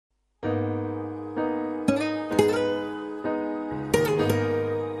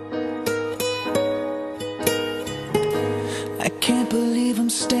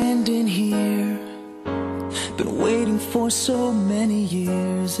for so many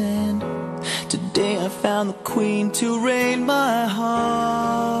years, and today I found the queen to reign my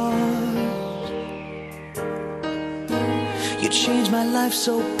heart. You changed my life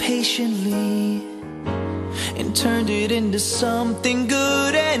so patiently and turned it into something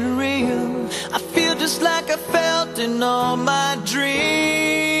good and real. I feel just like I felt in all my dreams.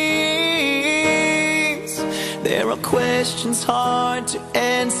 There are questions hard to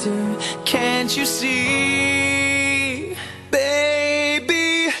answer, can't you see?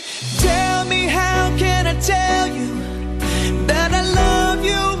 Baby, tell me, how can I tell you that I love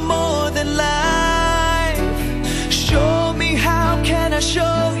you more than life? Show me, how can I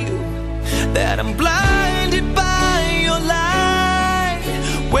show you that I'm blinded by your light?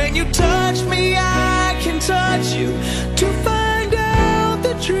 When you touch me, I can touch you to find out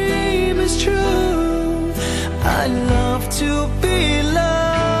the dream is true. I love to be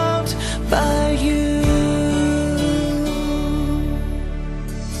loved by you.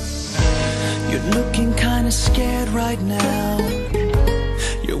 You're looking kinda scared right now.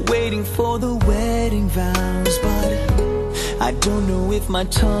 You're waiting for the wedding vows, but I don't know if my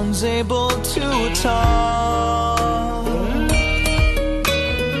tongue's able to talk.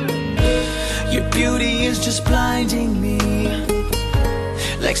 Your beauty is just blinding me,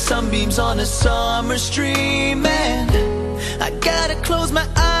 like sunbeams on a summer stream, and I gotta close my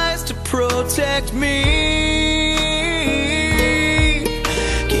eyes to protect me.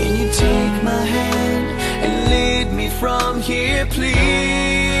 Can you take my hand and lead me from here, please?